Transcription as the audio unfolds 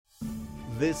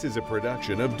This is a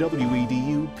production of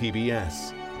WEDU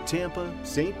PBS, Tampa,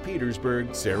 St. Petersburg,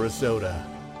 Sarasota.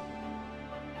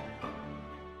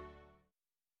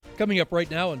 Coming up right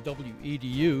now on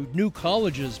WEDU, New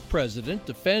College's president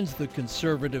defends the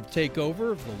conservative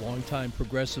takeover of the longtime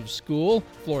progressive school.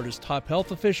 Florida's top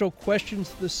health official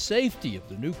questions the safety of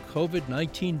the new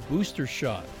COVID-19 booster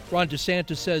shot. Ron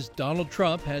DeSantis says Donald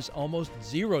Trump has almost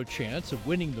zero chance of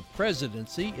winning the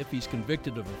presidency if he's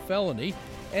convicted of a felony.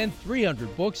 And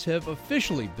 300 books have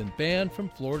officially been banned from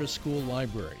Florida school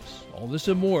libraries. All this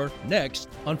and more next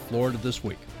on Florida This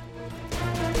Week.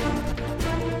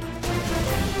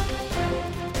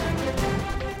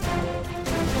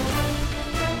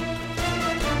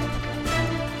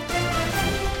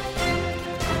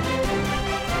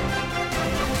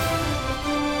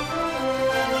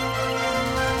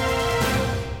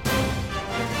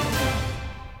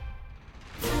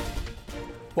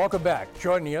 Welcome back.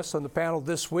 Joining us on the panel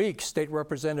this week, State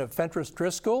Representative Fentrice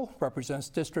Driskell represents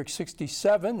District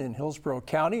 67 in Hillsborough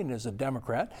County and is a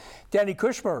Democrat. Danny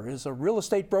Kushmer is a real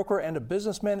estate broker and a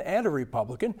businessman and a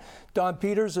Republican. Dawn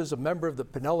Peters is a member of the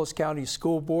Pinellas County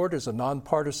School Board as a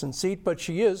nonpartisan seat, but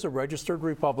she is a registered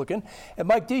Republican. And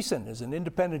Mike Deeson is an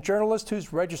independent journalist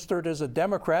who's registered as a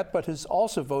Democrat, but has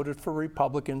also voted for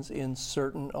Republicans in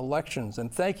certain elections.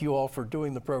 And thank you all for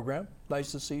doing the program.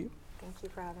 Nice to see you. Thank you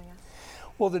for having us.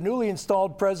 Well, the newly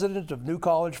installed president of New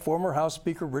College, former House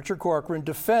Speaker Richard Corcoran,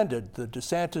 defended the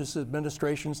DeSantis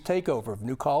administration's takeover of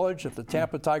New College at the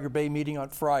Tampa Tiger Bay meeting on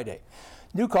Friday.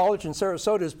 New College in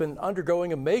Sarasota has been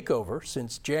undergoing a makeover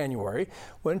since January,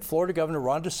 when Florida Governor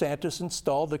Ron DeSantis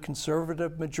installed a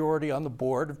conservative majority on the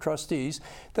board of trustees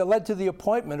that led to the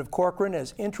appointment of Corcoran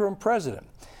as interim president.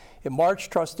 In March,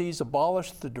 trustees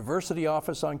abolished the diversity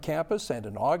office on campus, and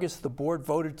in August, the board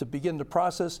voted to begin the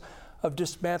process of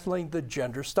dismantling the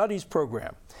gender studies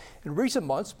program. In recent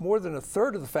months, more than a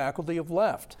third of the faculty have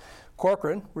left.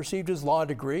 Corcoran received his law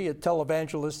degree at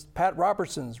televangelist Pat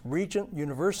Robertson's Regent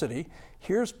University.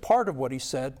 Here's part of what he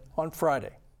said on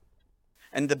Friday.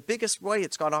 And the biggest way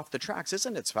it's got off the tracks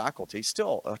isn't its faculty,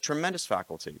 still a tremendous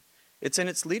faculty. It's in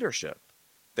its leadership.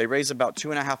 They raise about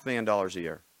 $2.5 million a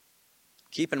year.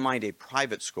 Keep in mind, a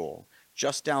private school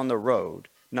just down the road,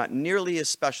 not nearly as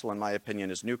special in my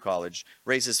opinion as New College,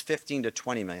 raises $15 to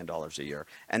 $20 million a year,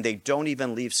 and they don't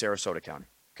even leave Sarasota County.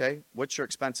 Okay, what's your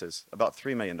expenses? About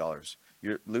 $3 million.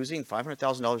 You're losing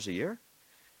 $500,000 a year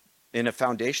in a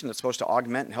foundation that's supposed to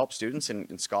augment and help students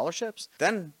in scholarships.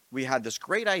 Then we had this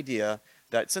great idea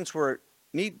that since we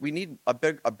need a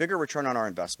bigger return on our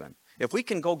investment. If we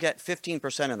can go get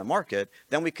 15% in the market,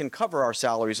 then we can cover our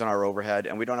salaries and our overhead,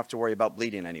 and we don't have to worry about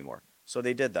bleeding anymore. So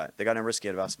they did that. They got in risky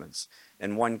investments.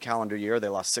 In one calendar year, they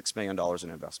lost $6 million in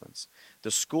investments.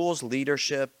 The school's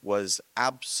leadership was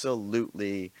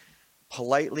absolutely,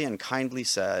 politely and kindly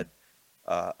said,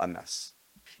 a mess.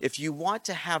 If you want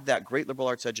to have that great liberal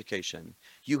arts education,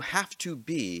 you have to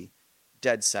be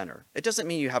dead center. It doesn't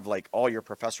mean you have like all your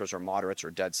professors are moderates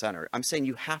or dead center. I'm saying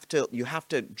you have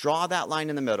to draw that line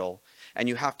in the middle, and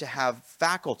you have to have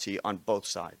faculty on both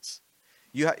sides.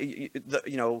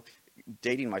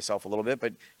 Dating myself a little bit,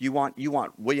 but you want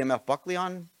William F. Buckley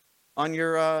on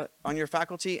your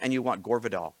faculty, and you want Gore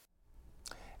Vidal.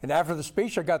 And after the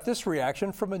speech, I got this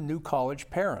reaction from a New College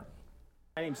parent.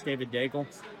 My name's David Daigle.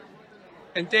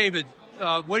 And David,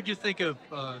 what did you think of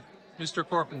Mr.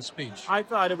 Corcoran's speech? I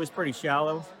thought it was pretty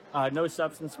shallow, no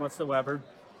substance whatsoever.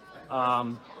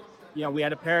 We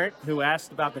had a parent who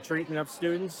asked about the treatment of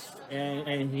students,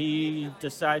 and he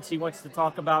decides he wants to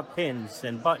talk about pins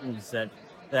and buttons that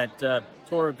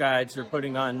tour guides are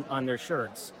putting on their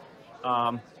shirts.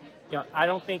 I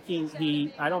don't think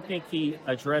he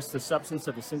addressed the substance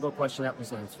of a single question that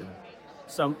was answered.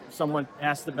 Someone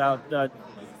asked about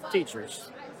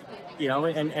teachers,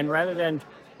 and rather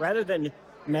than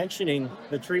mentioning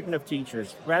the treatment of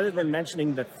teachers, rather than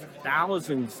mentioning the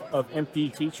thousands of empty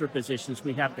teacher positions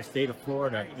we have in the state of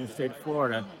Florida,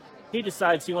 he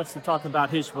decides he wants to talk about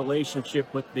his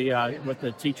relationship with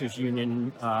the teachers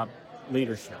union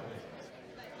leadership.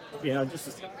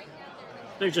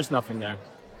 There's just nothing there.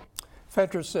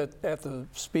 Fentrice, at the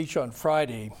speech on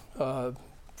Friday,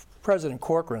 President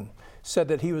Corcoran said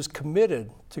that he was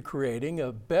committed to creating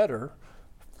a better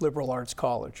liberal arts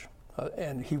college,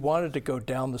 and he wanted to go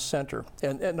down the center.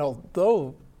 And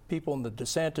although people in the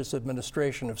DeSantis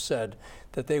administration have said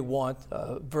that they want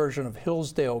a version of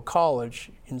Hillsdale College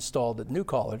installed at New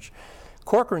College,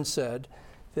 Corcoran said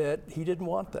that he didn't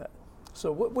want that. So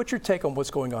what's your take on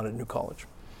what's going on at New College?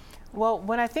 Well,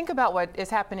 when I think about what is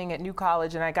happening at New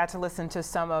College, and I got to listen to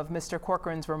some of Mr.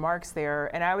 Corcoran's remarks there,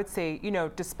 and I would say, you know,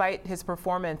 despite his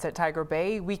performance at Tiger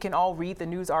Bay, we can all read the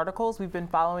news articles. We've been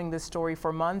following this story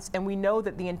for months, and we know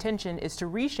that the intention is to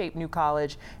reshape New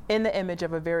College in the image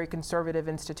of a very conservative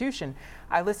institution.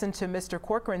 I listened to Mr.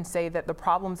 Corcoran say that the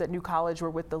problems at New College were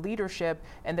with the leadership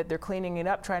and that they're cleaning it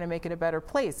up, trying to make it a better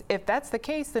place. If that's the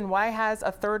case, then why has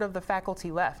a third of the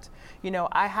faculty left? You know,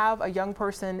 I have a young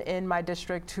person in my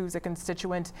district who's a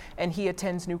constituent, and he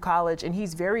attends New College, and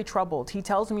he's very troubled. He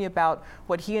tells me about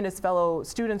what he and his fellow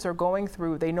students are going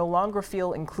through. They no longer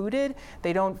feel included.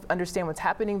 They don't understand what's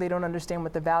happening. They don't understand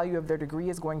what the value of their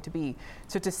degree is going to be.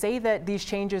 So to say that these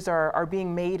changes are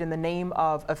being made in the name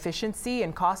of efficiency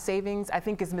and cost savings, I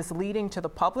think is misleading to the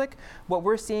public. What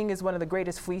we're seeing is one of the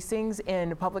greatest fleecings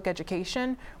in public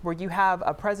education, where you have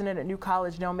a president at New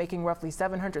College now making roughly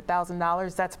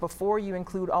 $700,000. That's before you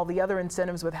include all the other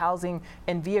incentives with housing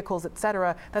and vehicles, et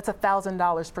cetera. That's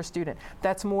 $1,000 per student.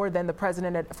 That's more than the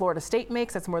president at Florida State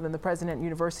makes. That's more than the president at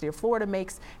University of Florida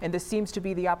makes. And this seems to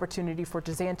be the opportunity for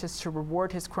DeSantis to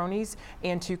reward his cronies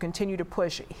and to continue to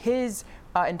push his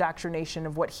indoctrination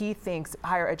of what he thinks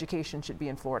higher education should be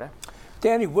in Florida.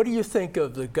 Danny, what do you think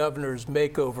of the governor's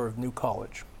makeover of New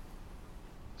College?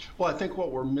 Well, I think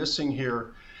what we're missing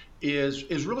here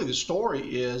is really the story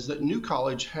is that New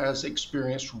College has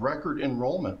experienced record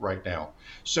enrollment right now.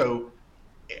 So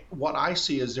what I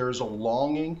see is there's a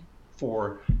longing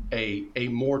for a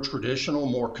more traditional,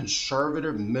 more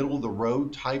conservative, middle of the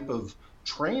road type of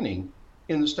training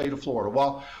in the state of Florida.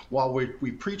 While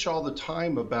we preach all the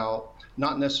time about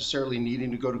not necessarily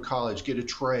needing to go to college, get a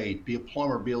trade, be a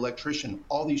plumber, be an electrician,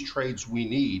 all these trades we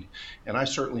need, and I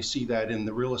certainly see that in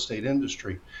the real estate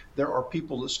industry. There are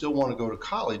people that still want to go to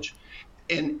college,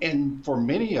 and for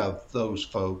many of those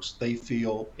folks, they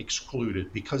feel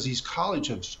excluded because these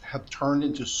colleges have turned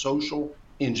into social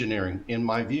engineering, in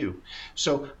my view.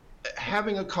 So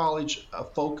having a college, a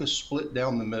focus split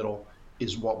down the middle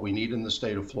is what we need in the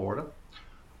state of Florida.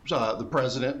 The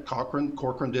president,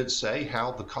 Corcoran did say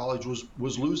how the college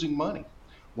was losing money.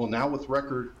 Well, now with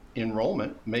record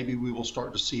enrollment, maybe we will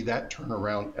start to see that turn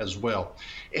around as well.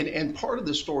 And part of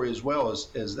the story as well is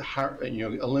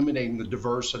eliminating the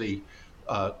diversity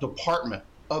department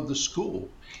of the school.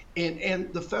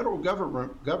 And the federal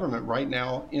government right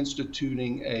now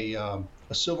instituting a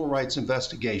civil rights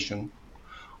investigation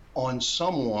on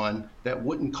someone that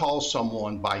wouldn't call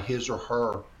someone by his or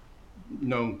her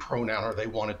known pronoun or they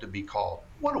want it to be called.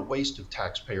 What a waste of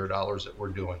taxpayer dollars that we're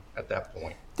doing at that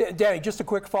point. Danny, just a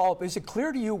quick follow-up. Is it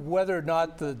clear to you whether or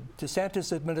not the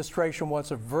DeSantis administration wants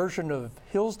a version of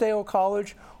Hillsborough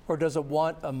College, or does it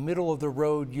want a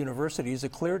middle-of-the-road university? Is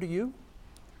it clear to you?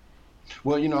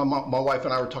 Well, you know, my wife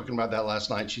and I were talking about that last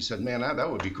night. She said, man, that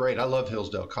would be great. I love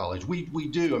Hillsborough College. We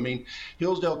do. I mean,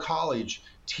 Hillsborough College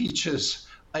teaches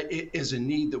is a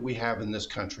need that we have in this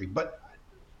country. But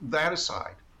that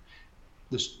aside,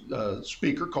 the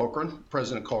Speaker Corcoran,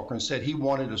 President Corcoran, said he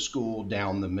wanted a school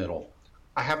down the middle.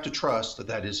 I have to trust that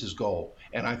that is his goal,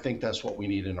 and I think that's what we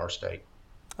need in our state.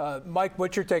 Mike,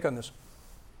 what's your take on this?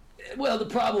 Well, the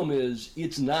problem is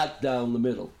it's not down the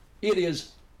middle. It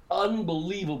is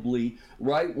unbelievably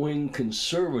right-wing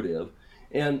conservative,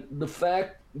 and the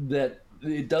fact that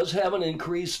it does have an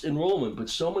increased enrollment, but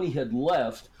so many had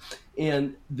left,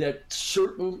 and that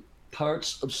certain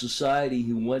parts of society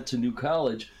who went to New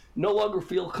College no longer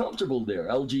feel comfortable there.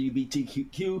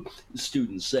 LGBTQ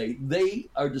students say they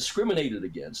are discriminated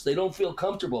against. They don't feel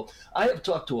comfortable. I have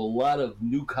talked to a lot of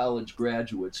New College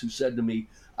graduates who said to me,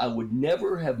 I would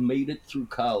never have made it through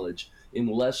college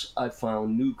unless I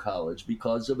found New College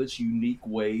because of its unique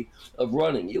way of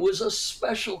running. It was a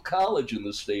special college in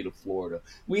the state of Florida.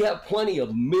 We have plenty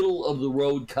of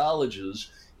middle-of-the-road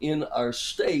colleges in our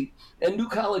state, and New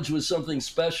College was something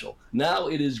special. Now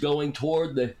it is going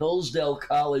toward the Hillsdale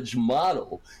College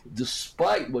model,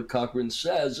 despite what Corcoran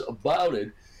says about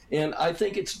it, and I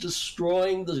think it's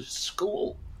destroying the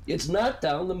school. It's not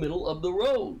down the middle of the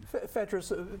road.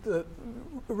 Fentrice,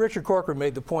 Richard Corcoran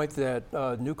made the point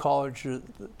that New College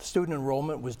student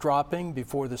enrollment was dropping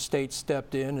before the state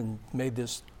stepped in and made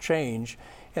this change,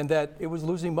 and that it was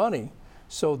losing money.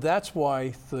 So that's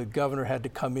why the governor had to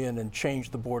come in and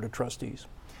change the board of trustees.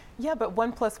 Yeah, but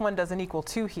 1 + 1 doesn't equal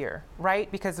 2 here,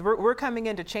 right? Because we're coming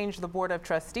in to change the Board of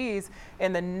Trustees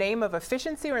in the name of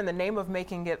efficiency or in the name of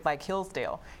making it like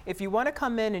Hillsdale. If you want to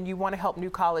come in and you want to help New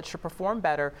College to perform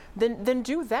better, then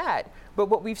do that. But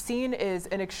what we've seen is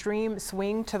an extreme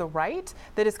swing to the right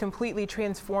that is completely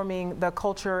transforming the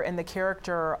culture and the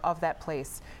character of that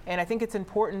place. And I think it's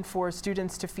important for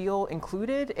students to feel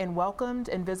included and welcomed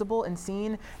and visible and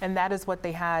seen, and that is what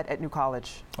they had at New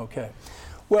College. Okay.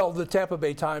 Well, the Tampa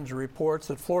Bay Times reports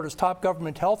that Florida's top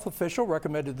government health official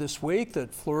recommended this week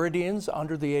that Floridians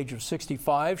under the age of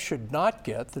 65 should not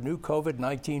get the new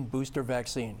COVID-19 booster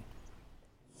vaccine.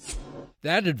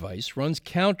 That advice runs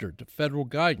counter to federal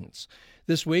guidance.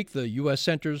 This week, the U.S.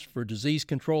 Centers for Disease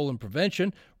Control and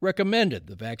Prevention recommended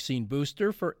the vaccine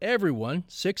booster for everyone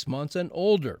 6 months and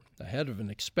older, ahead of an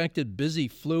expected busy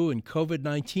flu and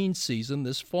COVID-19 season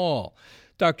this fall.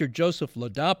 Dr. Joseph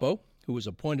Ladapo, who was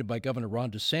appointed by Governor Ron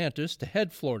DeSantis to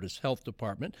head Florida's health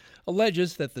department,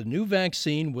 alleges that the new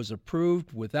vaccine was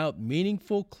approved without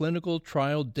meaningful clinical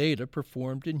trial data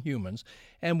performed in humans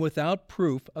and without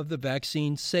proof of the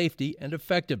vaccine's safety and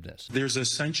effectiveness. There's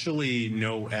essentially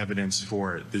no evidence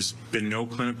for it. There's been no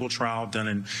clinical trial done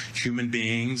in human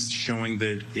beings showing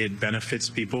that it benefits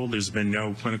people. There's been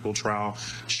no clinical trial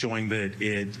showing that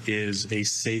it is a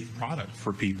safe product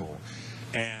for people.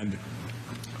 And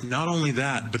not only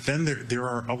that, but then there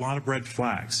are a lot of red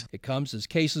flags. It comes as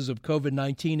cases of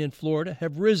COVID-19 in Florida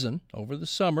have risen over the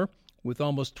summer, with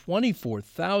almost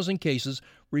 24,000 cases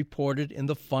reported in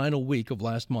the final week of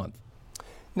last month.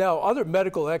 Now, other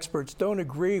medical experts don't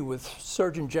agree with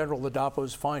Surgeon General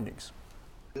Ladapo's findings.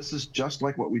 This is just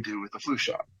like what we do with the flu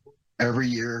shot. Every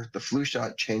year, the flu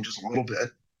shot changes a little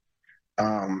bit,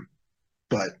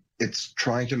 but it's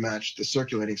trying to match the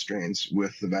circulating strains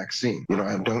with the vaccine.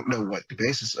 I don't know what the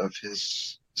basis of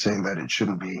his saying that it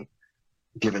shouldn't be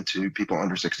given to people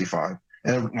under 65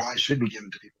 and why it should be given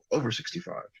to people over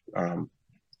 65.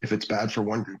 If it's bad for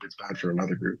one group, it's bad for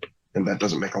another group. And that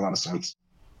doesn't make a lot of sense.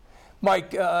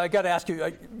 Mike, I got to ask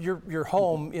you, you're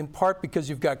home in part because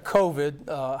you've got COVID.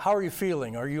 How are you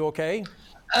feeling? Are you okay?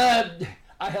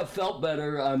 I have felt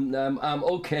better. I'm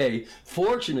okay.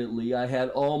 Fortunately, I had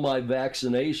all my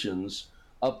vaccinations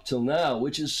up till now,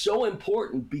 which is so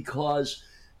important because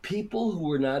people who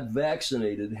were not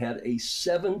vaccinated had a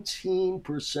 17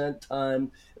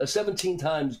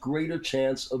 times greater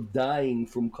chance of dying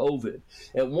from COVID.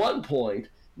 At one point,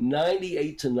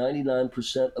 98 to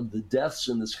 99% of the deaths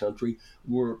in this country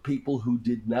were people who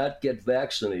did not get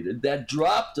vaccinated. That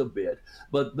dropped a bit,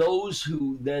 but those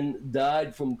who then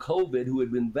died from COVID who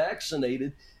had been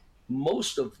vaccinated,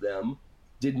 most of them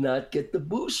did not get the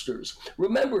boosters.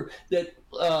 Remember that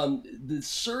the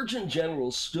Surgeon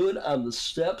General stood on the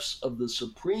steps of the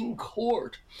Supreme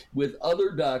Court with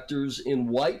other doctors in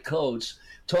white coats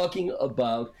talking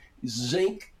about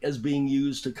zinc as being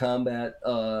used to combat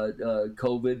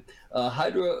COVID,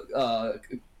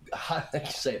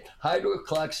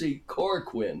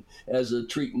 hydroxychloroquine as a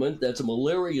treatment. That's a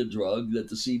malaria drug that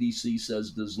the CDC says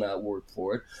does not work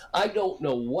for it. I don't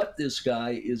know what this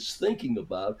guy is thinking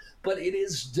about, but it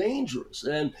is dangerous.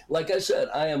 And like I said,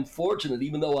 I am fortunate,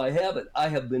 even though I have it, I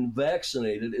have been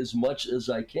vaccinated as much as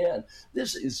I can.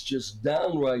 This is just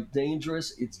downright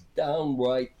dangerous. It's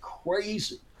downright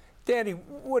crazy. Danny,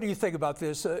 what do you think about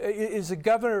this? Is the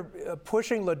governor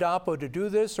pushing Ladapo to do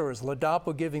this, or is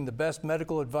Ladapo giving the best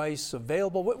medical advice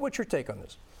available? What's your take on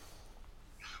this?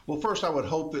 Well, first, I would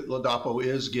hope that Ladapo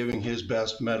is giving his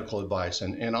best medical advice.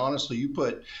 And honestly, you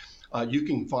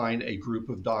can find a group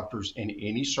of doctors in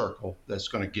any circle that's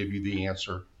going to give you the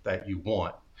answer that you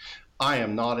want. I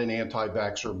am not an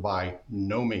anti-vaxxer by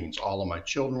no means. All of my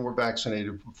children were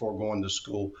vaccinated before going to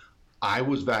school. I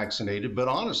was vaccinated, but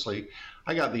honestly,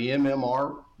 I got the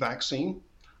MMR vaccine.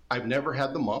 I've never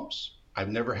had the mumps. I've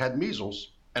never had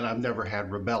measles, and I've never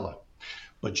had rubella.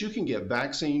 But you can get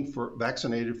vaccinated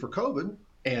for COVID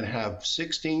and have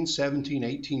 16, 17,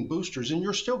 18 boosters, and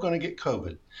you're still going to get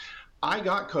COVID. I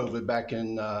got COVID back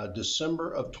in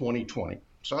December of 2020.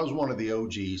 So I was one of the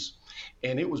OGs,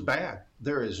 and it was bad.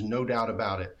 There is no doubt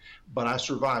about it. But I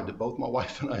survived it. Both my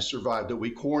wife and I survived it. We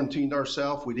quarantined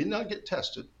ourselves. We did not get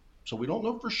tested. So we don't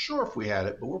know for sure if we had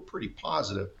it, but we're pretty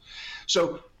positive.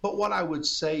 But what I would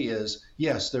say is,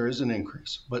 yes, there is an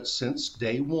increase. But since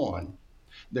day one,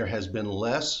 there has been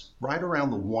less, right around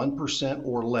the 1%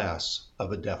 or less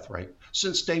of a death rate.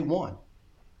 Since day one,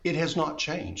 it has not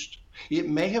changed. It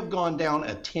may have gone down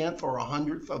 1/10 or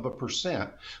 100th of a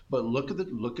percent, but look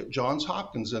at Johns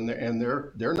Hopkins and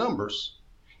their numbers.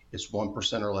 It's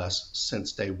 1% or less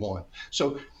since day one.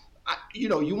 So,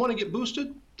 you want to get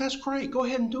boosted? That's great. Go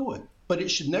ahead and do it. but it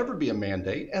should never be a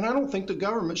mandate, and I don't think the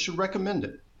government should recommend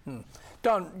it.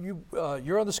 Don,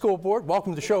 you're on the school board.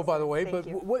 Welcome to the show, by the way. Thank But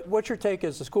you. what's your take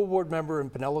as a school board member in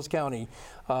Pinellas County?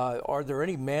 Are there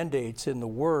any mandates in the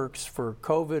works for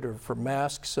COVID or for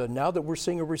masks now that we're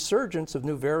seeing a resurgence of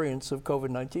new variants of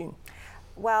COVID-19?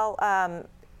 Well,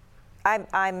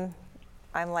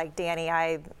 I'm like Danny.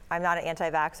 I'm not an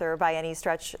anti-vaxxer by any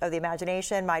stretch of the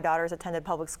imagination. My daughters attended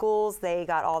public schools. They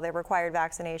got all their required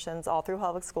vaccinations all through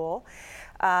public school.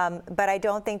 But I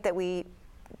don't think that we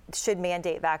should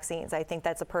mandate vaccines. I think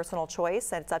that's a personal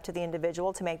choice, and it's up to the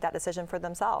individual to make that decision for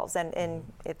themselves. And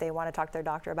if they want to talk to their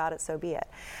doctor about it, so be it.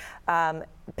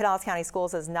 Pinellas County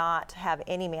Schools does not have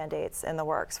any mandates in the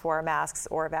works for masks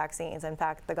or vaccines. In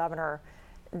fact, the governor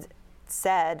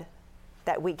said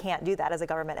that we can't do that as a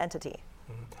government entity.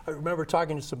 I remember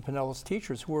talking to some Pinellas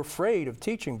teachers who were afraid of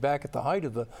teaching back at the height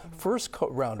of the first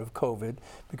round of COVID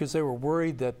because they were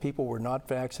worried that people were not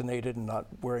vaccinated and not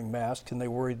wearing masks, and they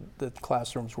worried that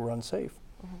classrooms were unsafe.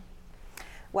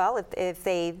 Well, if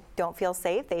they don't feel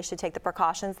safe, they should take the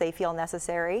precautions they feel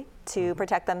necessary to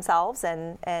protect themselves,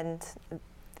 and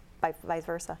vice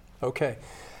versa. Okay.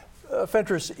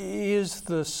 Fentrice, is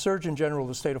the Surgeon General of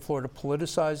the state of Florida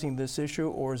politicizing this issue,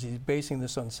 or is he basing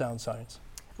this on sound science?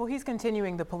 Well, he's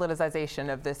continuing the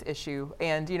politicization of this issue.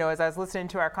 And, you know, as I was listening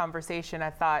to our conversation,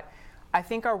 I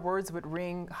think our words would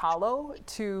ring hollow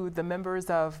to the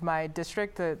members of my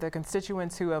district, the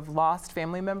constituents who have lost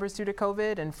family members due to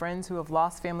COVID and friends who have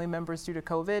lost family members due to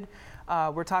COVID.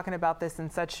 We're talking about this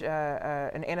in such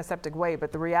an antiseptic way,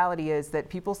 but the reality is that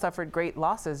people suffered great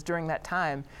losses during that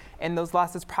time, and those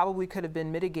losses probably could have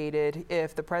been mitigated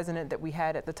if the president that we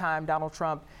had at the time, Donald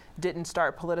Trump, didn't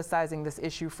start politicizing this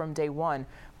issue from day one.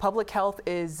 Public health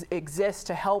exists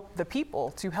to help the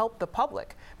people, to help the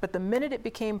public. But the minute it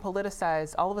became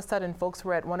politicized, all of a sudden folks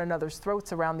were at one another's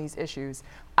throats around these issues.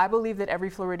 I believe that every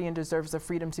Floridian deserves the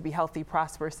freedom to be healthy,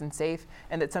 prosperous, and safe,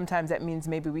 and that sometimes that means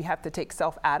maybe we have to take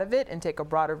self out of it and take a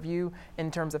broader view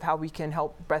in terms of how we can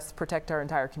help best protect our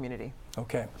entire community.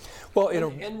 Okay. Well,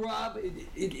 and Rob,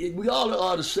 we all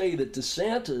ought to say that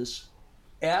DeSantis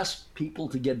asked people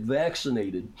to get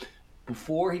vaccinated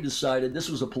before he decided this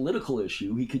was a political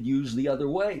issue he could use the other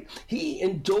way. He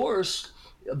endorsed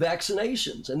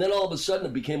vaccinations, and then all of a sudden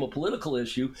it became a political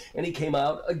issue, and he came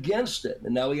out against it.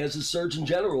 And now he has the Surgeon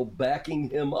General backing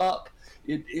him up.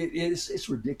 It's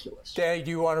ridiculous. Danny,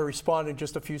 do you want to respond in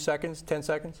just a few seconds, 10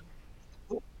 seconds?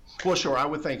 Well, sure. I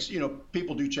would think,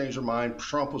 people do change their mind.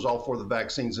 Trump was all for the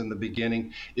vaccines in the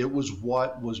beginning. It was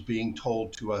what was being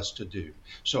told to us to do.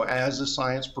 So as the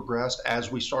science progressed,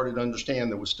 as we started to understand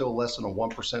there was still less than a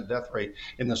 1% death rate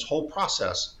in this whole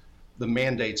process, the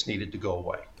mandates needed to go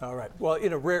away. All right. Well,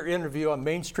 in a rare interview on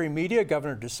mainstream media,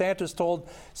 Governor DeSantis told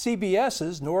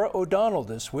CBS's Norah O'Donnell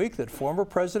this week that former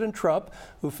President Trump,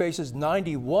 who faces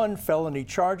 91 felony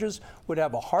charges, would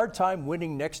have a hard time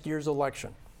winning next year's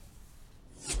election.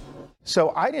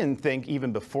 So I didn't think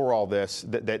even before all this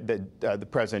that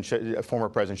the former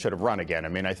president should have run again. I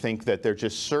mean, I think that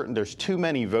there's too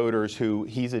many voters who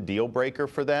he's a deal breaker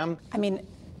for them. I mean,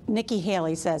 Nikki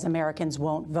Haley says Americans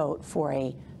won't vote for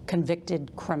a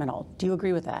convicted criminal. Do you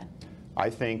agree with that? I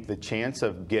think the chance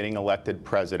of getting elected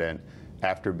president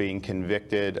after being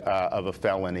convicted of a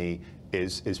felony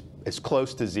is as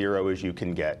close to zero as you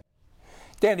can get.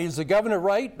 Danny, is the governor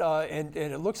right? And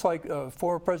it looks like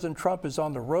former President Trump is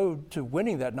on the road to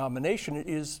winning that nomination.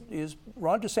 Is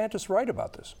Ron DeSantis right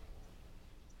about this?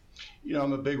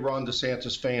 I'm a big Ron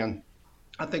DeSantis fan.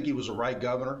 I think he was the right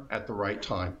governor at the right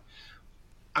time.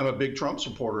 I'm a big Trump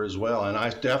supporter as well, and I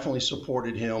definitely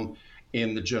supported him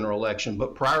in the general election.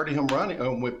 But prior to him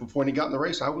running, before he got in the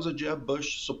race, I was a Jeb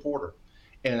Bush supporter,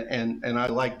 and I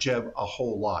like Jeb a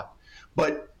whole lot.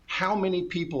 But how many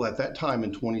people at that time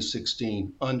in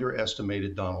 2016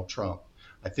 underestimated Donald Trump?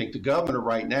 I think the governor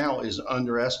right now is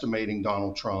underestimating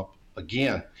Donald Trump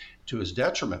again to his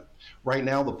detriment. Right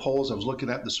now, the polls I was looking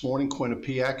at this morning,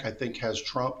 Quinnipiac, I think has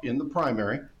Trump in the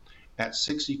primary at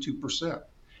 62%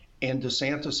 and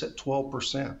DeSantis at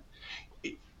 12%.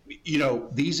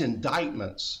 These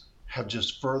indictments have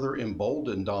just further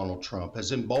emboldened Donald Trump,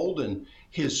 has emboldened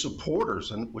his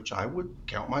supporters, and which I would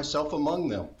count myself among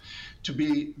them,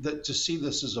 to see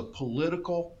this as a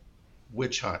political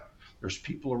witch hunt. There's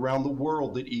people around the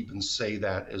world that even say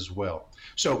that as well.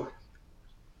 So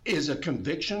is a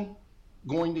conviction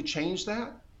going to change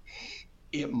that?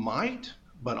 It might,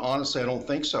 but honestly, I don't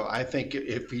think so. I think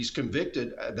if he's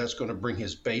convicted, that's going to bring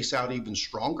his base out even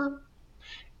stronger,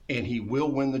 and he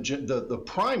will win the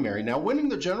primary. Now, winning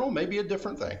the general may be a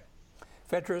different thing.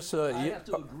 Fentrice, I have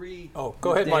to agree. Oh,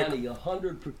 go ahead, Danny, Mike.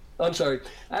 100%. I'm sorry.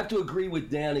 I have to agree with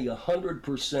Danny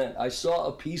 100%. I saw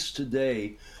a piece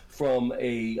today from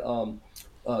a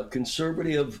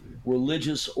conservative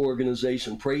religious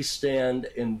organization, Pray, Stand,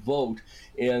 and Vote,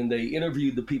 and they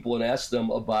interviewed the people and asked them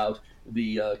about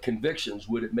the convictions.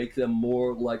 Would it make them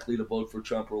more likely to vote for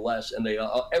Trump or less? And they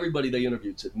everybody they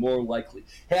interviewed said more likely.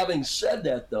 Having said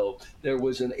that, though, there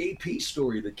was an AP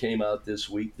story that came out this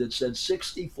week that said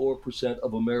 64%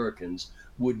 of Americans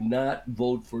would not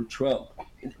vote for Trump,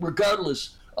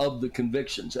 regardless of the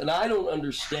convictions. And I don't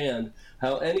understand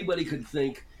how anybody could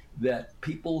think that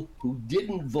people who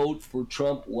didn't vote for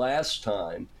Trump last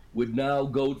time would now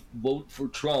go vote for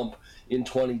Trump in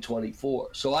 2024.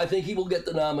 So I think he will get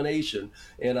the nomination,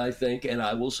 and I think, and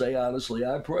I will say honestly,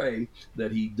 I pray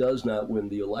that he does not win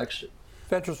the election.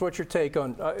 Fentrice, what's your take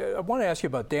on, I want to ask you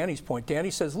about Danny's point.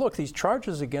 Danny says, look, these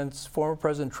charges against former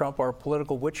President Trump are a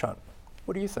political witch hunt.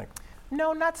 What do you think?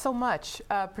 No, not so much,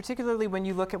 particularly when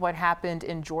you look at what happened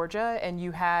in Georgia and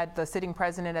you had the sitting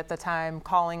president at the time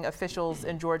calling officials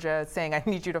in Georgia saying, I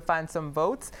need you to find some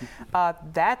votes.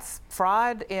 That's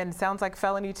fraud and sounds like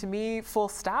felony to me, full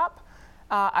stop.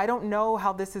 I don't know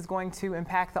how this is going to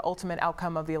impact the ultimate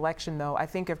outcome of the election, though. I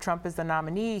think if Trump is the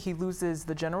nominee, he loses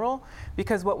the general,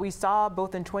 because what we saw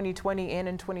both in 2020 and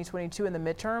in 2022 in the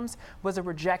midterms was a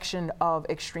rejection of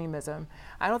extremism.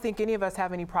 I don't think any of us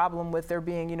have any problem with there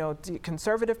being,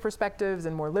 conservative perspectives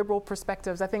and more liberal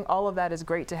perspectives. I think all of that is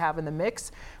great to have in the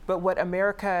mix. But what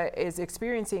America is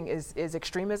experiencing is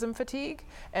extremism fatigue,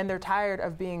 and they're tired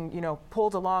of being,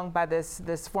 pulled along by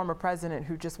this former president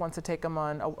who just wants to take them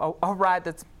on a ride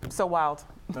that's so wild.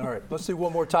 All right, let's do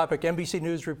one more topic. NBC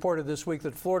News reported this week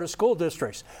that Florida school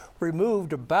districts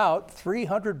removed about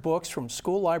 300 books from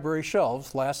school library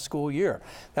shelves last school year.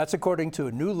 That's according to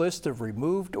a new list of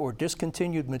removed or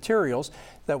discontinued materials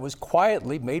that was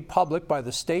quietly made public by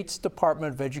the state's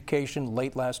Department of Education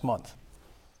late last month.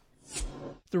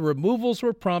 The removals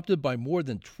were prompted by more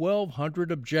than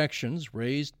 1,200 objections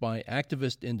raised by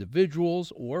activist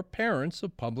individuals or parents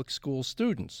of public school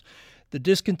students. The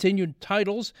discontinued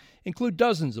titles include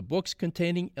dozens of books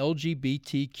containing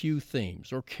LGBTQ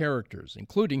themes or characters,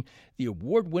 including the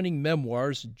award-winning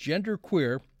memoirs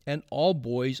Genderqueer and All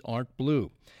Boys Aren't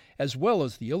Blue, as well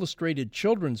as the illustrated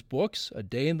children's books A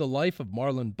Day in the Life of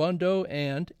Marlon Bundo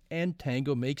and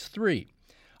Tango Makes Three.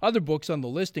 Other books on the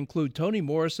list include Toni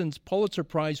Morrison's Pulitzer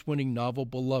Prize-winning novel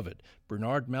Beloved,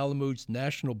 Bernard Malamud's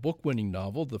National Book-winning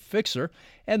novel The Fixer,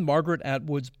 and Margaret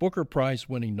Atwood's Booker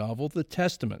Prize-winning novel The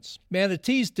Testaments.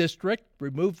 Manatee's district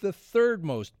removed the third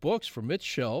most books from its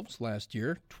shelves last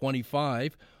year,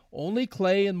 25. Only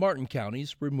Clay and Martin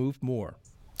counties removed more.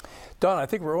 Don, I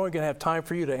think we're only going to have time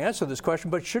for you to answer this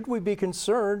question, but should we be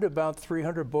concerned about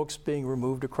 300 books being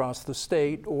removed across the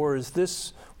state, or is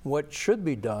this what should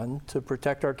be done to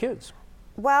protect our kids?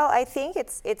 Well, I think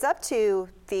it's up to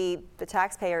the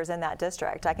taxpayers in that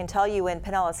district. I can tell you in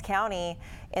Pinellas County,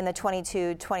 in the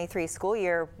 22-23 school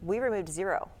year, we removed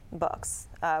 0 books.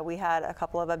 We had a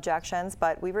couple of objections,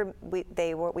 but we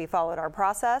followed our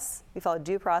process. We followed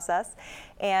due process,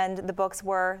 and the books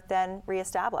were then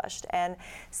reestablished. And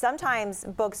sometimes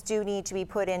books do need to be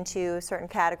put into certain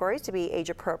categories to be age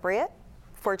appropriate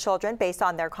for children based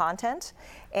on their content,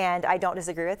 and I don't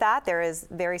disagree with that. There is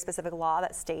very specific law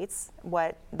that states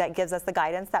that gives us the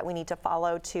guidance that we need to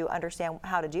follow to understand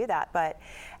how to do that. But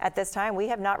at this time, we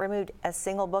have not removed a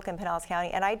single book in Pinellas County,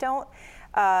 and I don't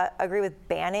agree with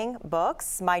banning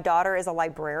books. My daughter is a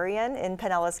librarian in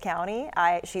Pinellas County.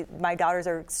 My daughters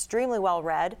are extremely well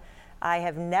read. I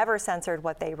have never censored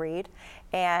what they read,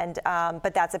 and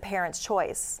but that's a parent's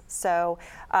choice. So,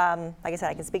 like I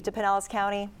said, I can speak to Pinellas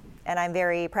County, and I'm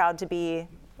very proud to be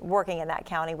working in that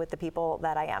county with the people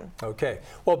that I am. Okay.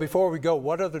 Well, before we go,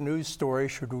 what other news story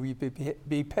should we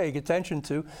be paying attention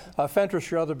to?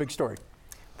 Fentrice, your other big story.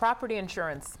 Property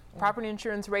insurance. Property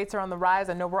insurance rates are on the rise.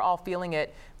 I know we're all feeling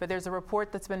it, but there's a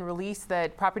report that's been released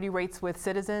that property rates with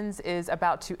Citizens is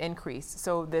about to increase.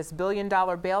 So this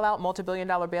billion-dollar bailout,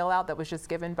 multi-billion-dollar bailout that was just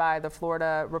given by the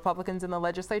Florida Republicans in the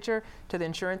legislature to the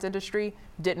insurance industry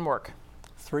didn't work.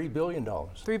 $3 billion.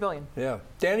 $3 billion. Yeah.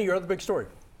 Danny, your other big story.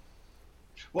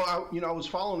 Well, I was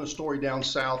following a story down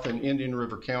south in Indian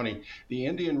River County. The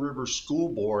Indian River School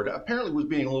Board apparently was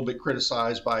being a little bit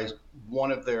criticized by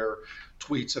one of their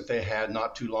tweets that they had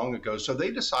not too long ago. So they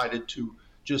decided to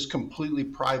just completely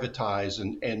privatize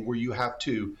and where you have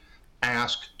to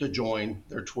ask to join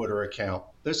their Twitter account.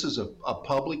 This is a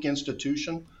public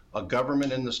institution, a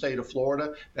government in the state of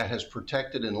Florida that has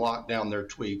protected and locked down their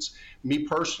tweets. Me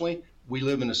personally, We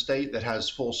live in a state that has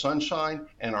full sunshine,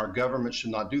 and our government should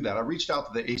not do that. I reached out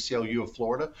to the ACLU of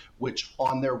Florida, which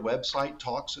on their website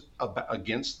talks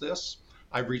against this.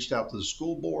 I've reached out to the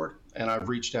school board, and I've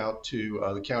reached out to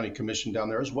the county commission down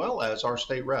there, as well as our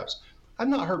state reps. I've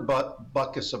not heard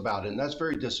buckus about it, and that's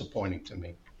very disappointing to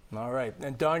me. All right.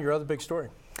 And Don, your other big story.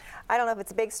 I don't know if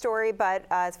it's a big story, but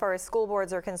as far as school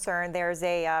boards are concerned, there's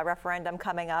a referendum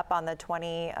coming up on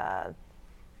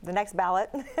the next ballot,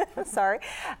 sorry,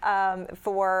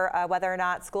 for whether or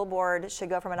not school board should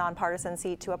go from a nonpartisan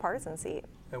seat to a partisan seat.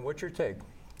 And what's your take?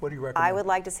 What do you recommend? I would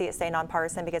like to see it stay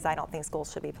nonpartisan because I don't think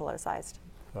schools should be politicized.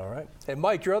 All right. And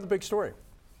Mike, your other big story.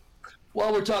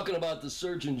 While we're talking about the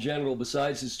Surgeon General,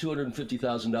 besides his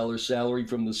 $250,000 salary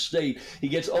from the state, he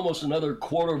gets almost another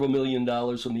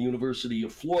 $250,000 from the University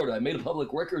of Florida. I made a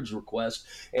public records request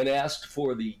and asked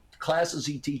for the classes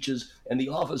he teaches and the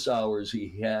office hours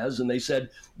he has, and they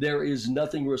said there is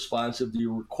nothing responsive to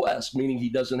your request, meaning he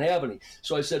doesn't have any.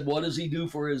 So I said, what does he do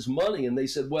for his money? And they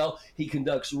said, well, he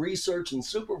conducts research and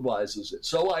supervises it.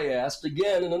 So I asked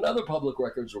again in another public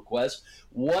records request,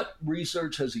 what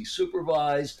research has he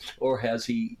supervised or has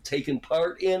he taken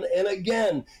part in? And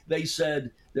again, they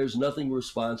said there's nothing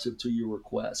responsive to your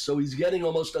request. So he's getting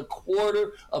almost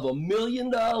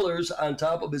 $250,000 on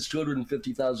top of his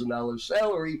 $250,000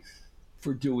 salary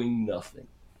for doing nothing.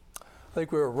 I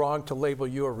think we were wrong to label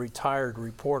you a retired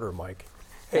reporter, Mike.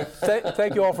 Hey,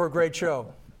 thank you all for a great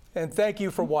show. And thank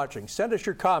you for watching. Send us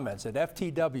your comments at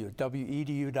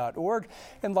ftw@wedu.org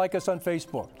and like us on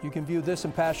Facebook. You can view this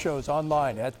and past shows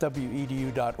online at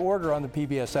wedu.org or on the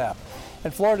PBS app.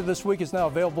 And Florida This Week is now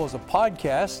available as a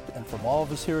podcast. And from all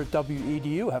of us here at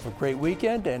WEDU, have a great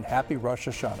weekend and happy Rosh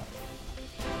Hashanah.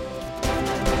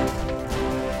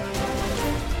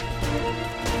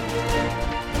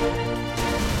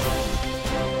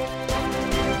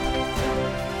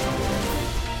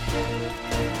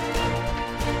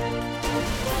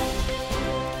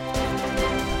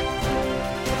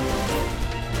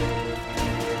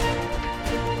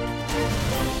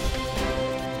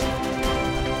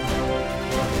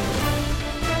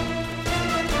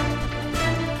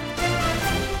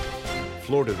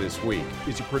 Florida This Week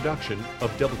is a production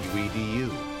of WEDU,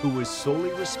 who is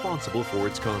solely responsible for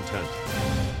its content.